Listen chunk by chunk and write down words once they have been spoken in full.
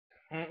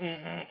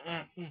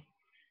I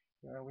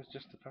was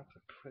just about to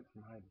put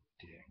my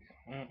dick.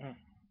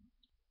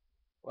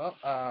 Well,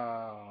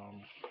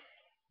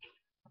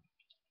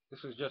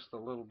 this is just a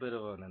little bit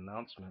of an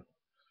announcement.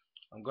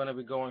 I'm going to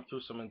be going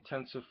through some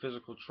intensive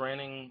physical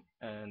training,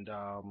 and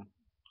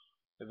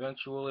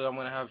eventually I'm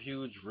going to have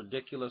huge,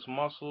 ridiculous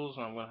muscles.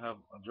 And I'm going to have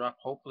a drop.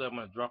 Hopefully, I'm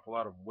going to drop a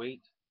lot of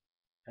weight,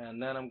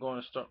 and then I'm going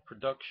to start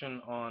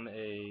production on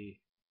a.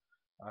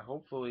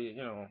 Hopefully,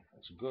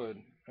 it's good.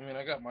 I mean,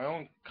 I got my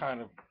own kind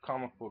of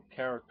comic book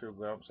character,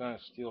 but I'm trying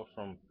to steal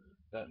from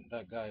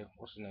that guy.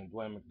 What's his name?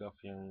 Dwayne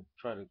McDuffie, and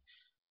try to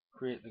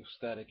create the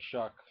Static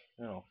Shock,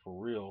 for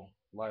real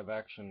live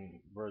action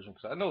version.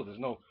 Because I know there's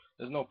no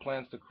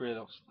plans to create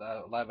a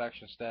live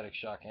action Static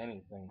Shock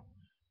anything,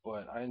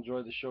 but I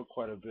enjoyed the show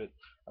quite a bit.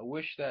 I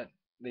wish that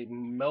they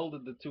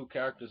melded the two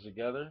characters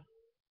together,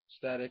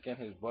 Static and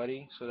his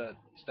buddy, so that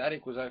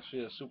Static was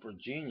actually a super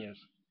genius,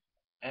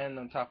 and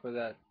on top of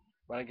that,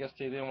 but I guess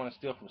they didn't want to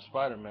steal from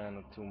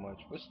Spider-Man too much.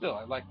 But still,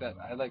 I like that.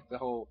 I like the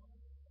whole,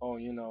 oh,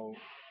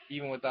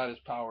 even without his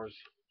powers,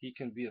 he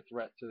can be a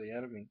threat to the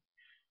enemy.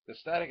 The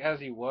Static as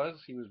he was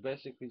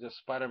basically just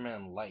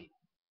Spider-Man light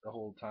the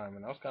whole time,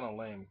 and that was kind of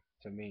lame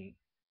to me.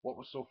 What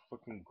was so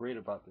fucking great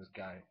about this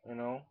guy?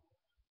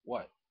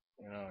 What?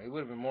 It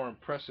would have been more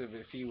impressive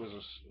if he was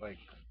like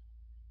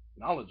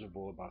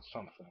knowledgeable about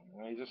something.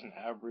 He's just an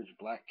average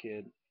black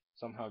kid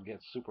somehow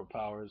gets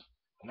superpowers,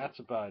 and that's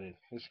about it.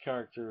 His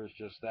character is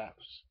just that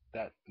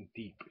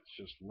deep. It's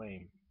just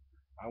lame.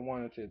 I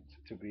wanted it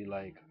to be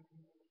like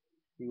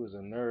he was a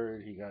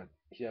nerd. He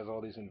has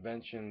all these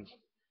inventions,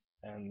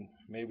 and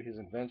maybe his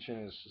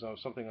invention is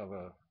something of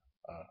uh,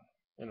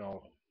 you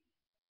know,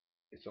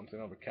 it's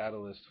something of a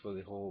catalyst for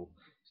the whole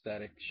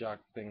Static Shock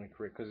thing to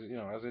create. Because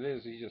as it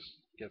is, he just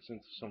gets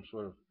into some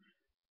sort of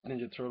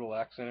Ninja Turtle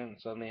accident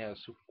and suddenly has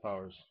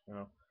superpowers.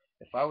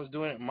 If I was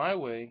doing it my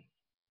way,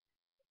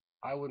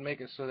 I would make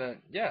it so that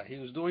yeah, he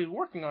was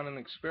working on an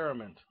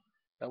experiment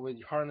that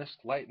would harness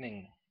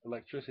lightning,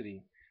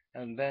 electricity,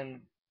 and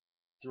then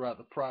throughout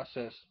the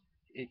process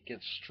it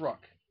gets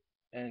struck,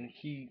 and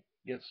he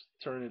gets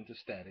turned into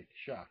Static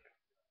Shock.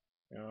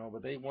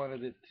 But they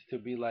wanted it to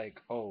be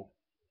like, oh,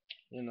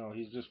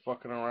 he's just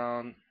fucking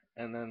around,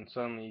 and then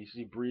suddenly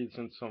he breathes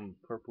in some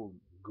purple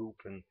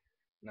goop, and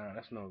nah,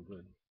 that's no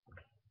good.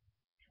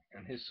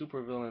 And his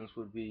supervillains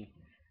would be,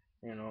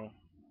 you know,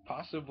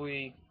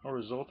 possibly a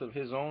result of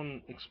his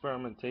own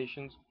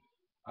experimentations.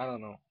 I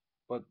don't know,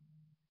 but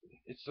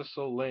it's just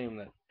so lame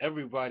that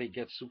everybody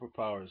gets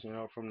superpowers,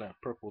 from that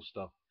purple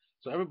stuff.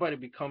 So everybody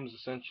becomes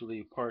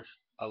essentially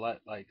a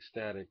lot like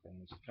Static,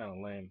 and it's kind of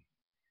lame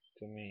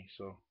to me.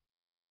 So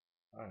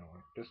I don't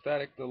know.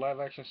 The live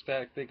action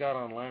Static they got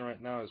online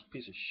right now is a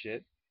piece of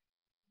shit.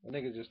 The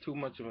nigga's just too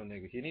much of a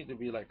nigga. He need to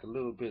be like a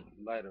little bit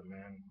lighter,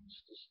 man.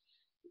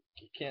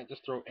 You can't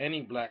just throw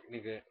any black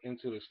nigga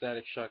into the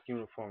Static Shock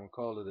uniform and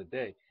call it a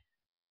day.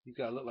 You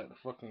gotta look like the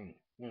fucking,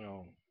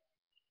 there's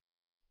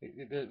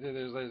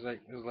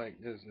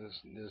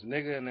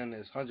nigga, and then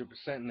there's 100%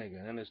 nigga,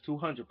 and then there's 200%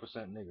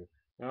 nigga.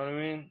 You know what I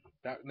mean?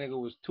 That nigga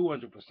was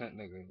 200%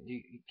 nigga.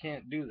 You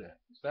can't do that.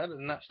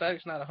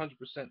 Static's not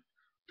 100%.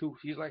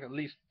 He's like at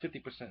least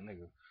 50%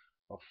 nigga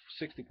or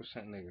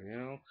 60%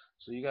 nigga.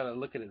 So you gotta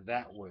look at it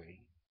that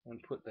way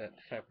and put that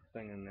type of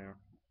thing in there.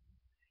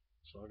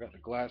 So I got the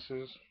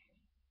glasses.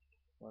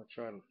 I'm gonna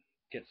try to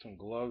get some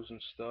gloves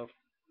and stuff.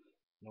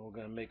 And we're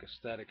gonna make a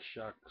Static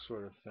Shock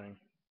sort of thing.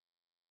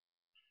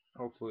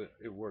 Hopefully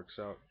it works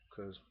out,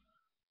 because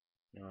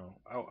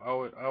I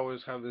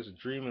always have this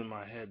dream in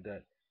my head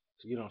that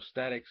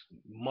Static's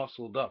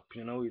muscled up.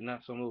 He's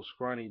not some little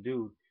scrawny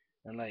dude.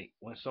 And like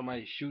when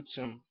somebody shoots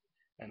him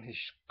and his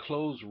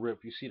clothes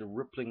rip, you see the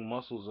rippling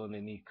muscles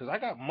underneath. Cause I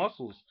got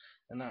muscles,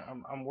 and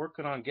I'm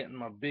working on getting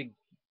my big.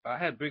 I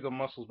had bigger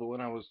muscles, but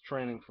when I was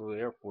training for the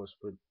Air Force,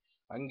 but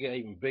I can get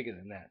even bigger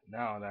than that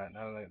now that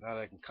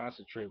I can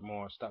concentrate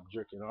more and stop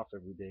jerking off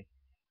every day.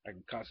 I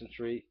can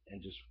concentrate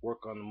and just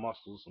work on the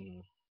muscles,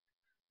 and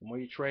the more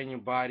you train your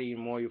body, the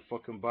more your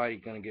fucking body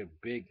gonna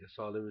get big. That's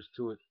all there is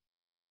to it.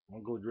 I'm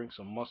gonna go drink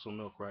some muscle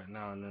milk right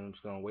now, and then I'm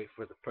just gonna wait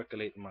for it to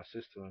percolate in my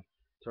system and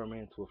turn me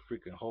into a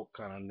freaking Hulk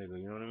kind of nigga.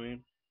 You know what I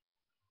mean?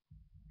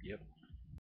 Yep.